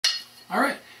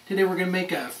Alright, today we're going to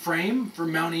make a frame for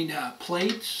mounting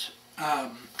plates.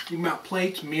 You can mount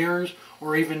plates, mirrors,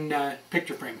 or even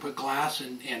picture frame. Put glass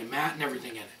and a mat and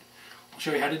everything in it. I'll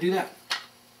show you how to do that.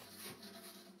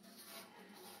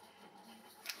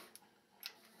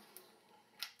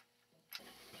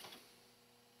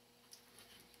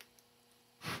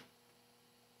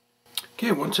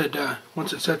 Okay, once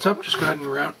it sets up, just go ahead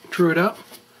and true it up.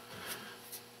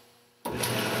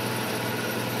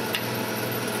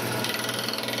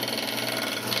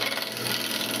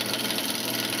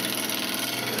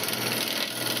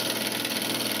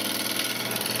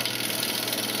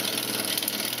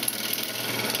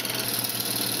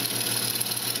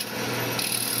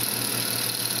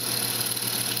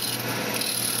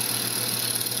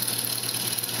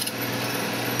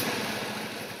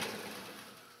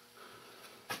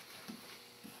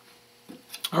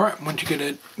 Alright, once you get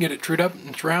it trued up and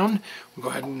it's round, we'll go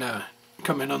ahead and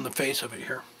come in on the face of it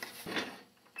here.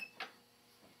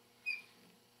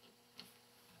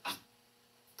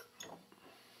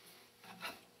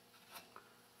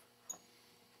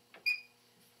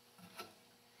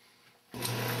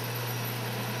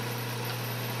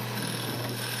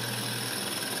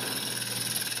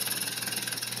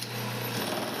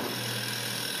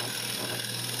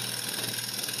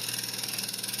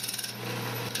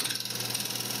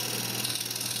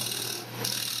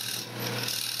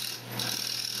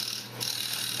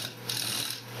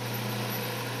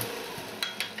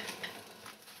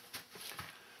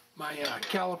 My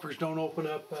calipers don't open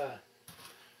up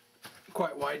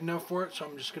quite wide enough for it, so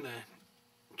I'm just going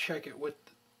to check it with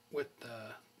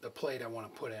the plate I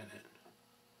want to put in it.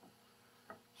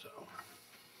 So.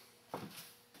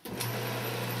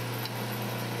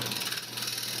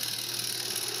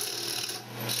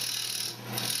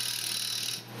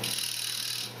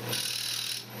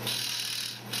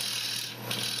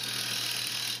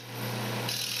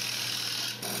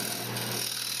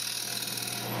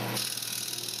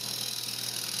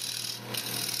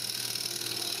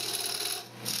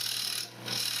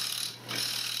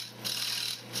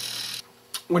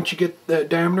 Once you get the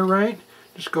diameter right,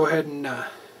 just go ahead and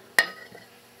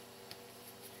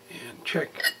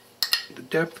check the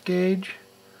depth gauge.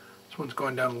 This one's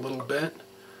going down a little bit.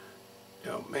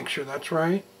 Make sure that's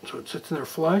right, so it sits in there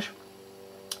flush.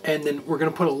 And then we're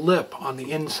going to put a lip on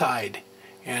the inside,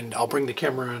 and I'll bring the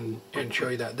camera in and show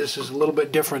you that. This is a little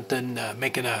bit different than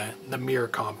making the mirror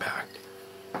compact.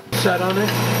 Set on it.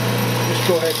 Just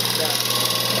go ahead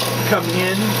and come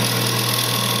in.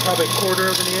 Probably 1/4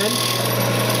 of an inch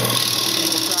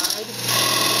inside,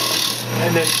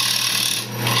 and then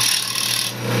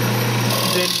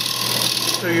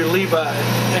so you leave an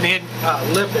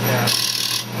lip in there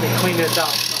and clean this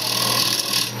out.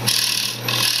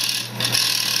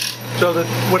 So that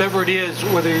whatever it is,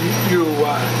 whether you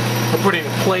are putting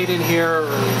a plate in here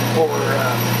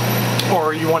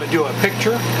or you want to do a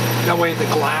picture, that way the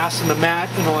glass and the mat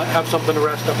will have something to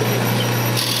rest up against.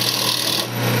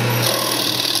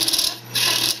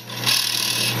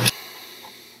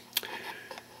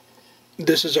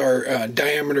 This is our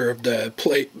diameter of the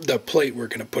plate we're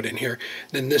going to put in here.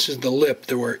 Then this is the lip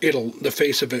where the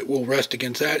face of it will rest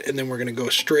against that, and then we're going to go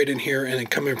straight in here and then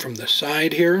come in from the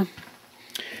side here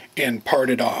and part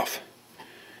it off.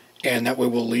 And that way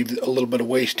we'll leave a little bit of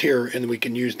waste here, and we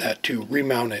can use that to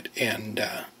remount it and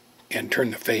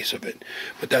turn the face of it.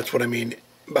 But that's what I mean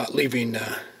about leaving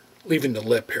the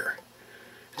lip here.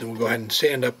 Then we'll go ahead and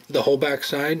sand up the whole back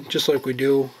side just like we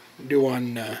do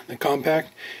on the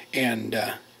compact, and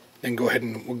then go ahead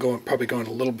and we'll probably go in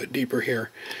a little bit deeper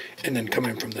here and then come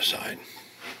in from the side.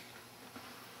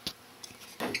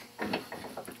 I'm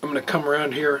going to come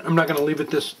around here. I'm not going to leave it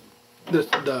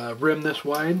the rim this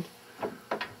wide,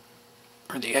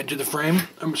 or the edge of the frame,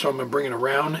 so I'm going to bring it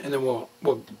around, and then we'll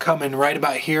come in right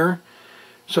about here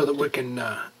so that we can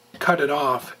cut it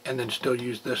off and then still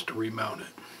use this to remount it.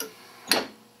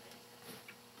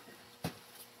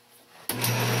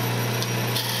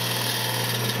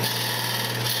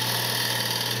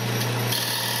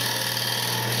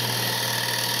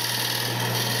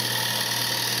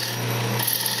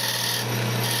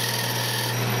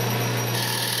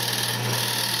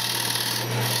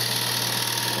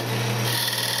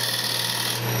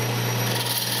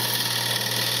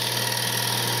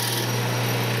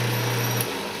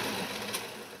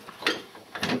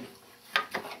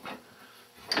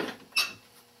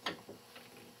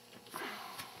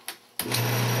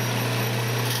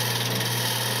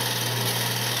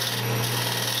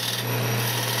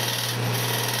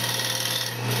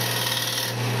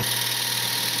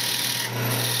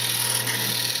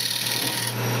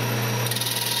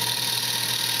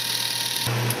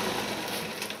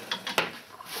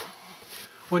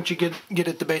 Once you get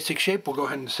it the basic shape, we'll go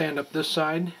ahead and sand up this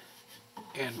side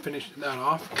and finish that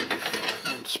off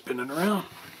and spin it around.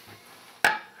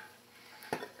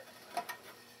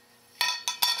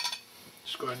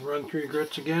 Just go ahead and run through your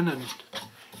grits again and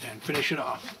finish it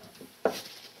off.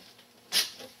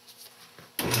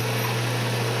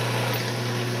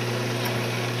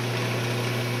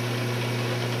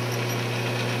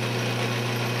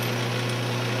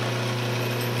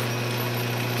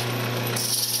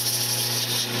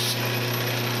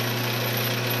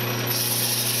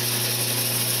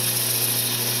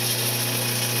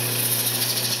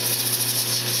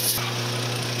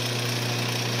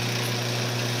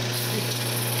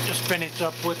 Just finish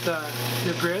up with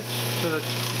your grits so that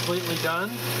it's completely done.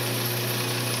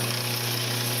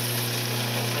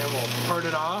 And we'll part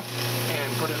it off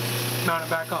and mount it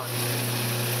back on.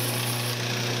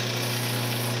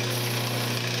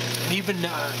 And even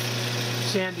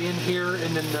sand in here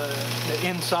and then the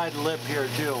inside lip here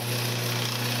too.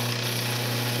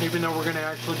 Even though we're going to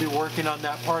actually be working on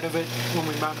that part of it when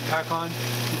we mount it back on,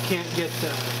 you can't get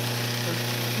the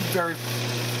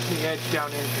edge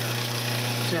down in here.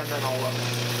 Sand that all up.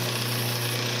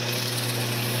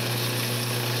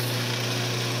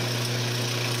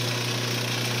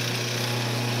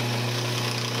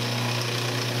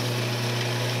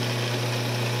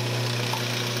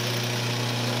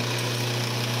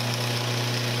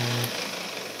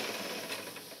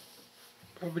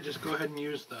 Probably just go ahead and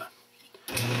use the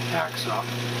hacksaw.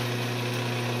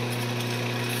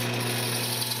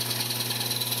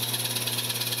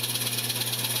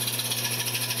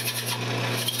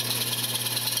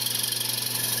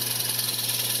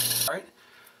 Alright,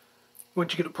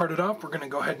 once you get it parted off, we're going to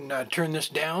go ahead and turn this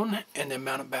down and then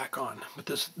mount it back on. But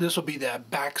this will be the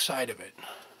back side of it.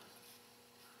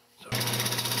 So.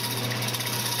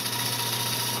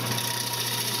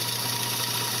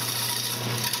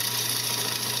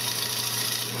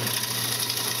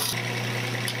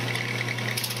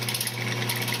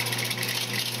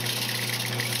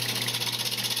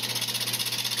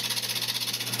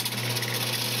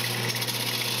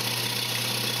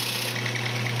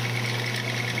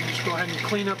 Go ahead and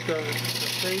clean up the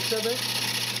face of it.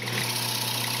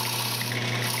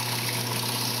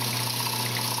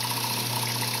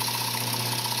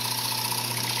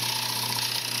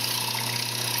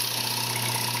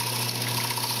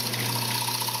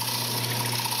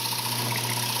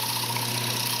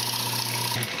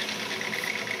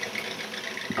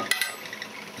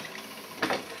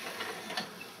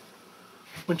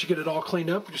 Once you get it all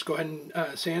cleaned up, just go ahead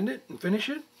and sand it and finish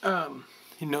it.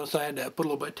 You notice I had to put a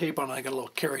little bit of tape on it. I got a little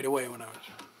carried away when I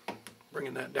was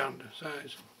bringing that down to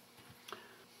size.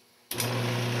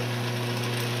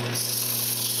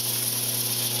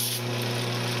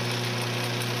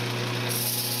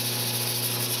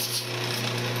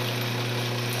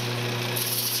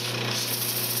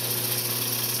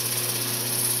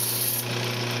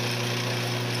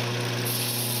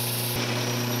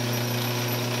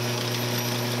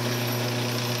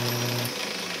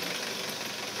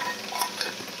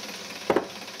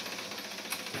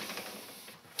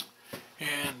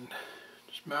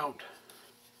 Mount,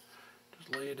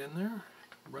 just lay it in there,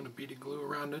 run a bead of glue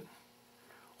around it,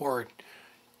 or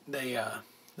they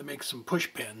make some push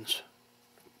pins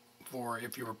for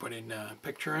if you were putting a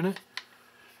picture in it,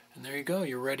 and there you go,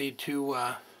 you're ready to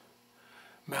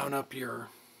mount up your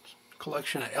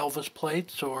collection of Elvis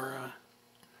plates or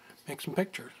make some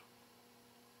pictures.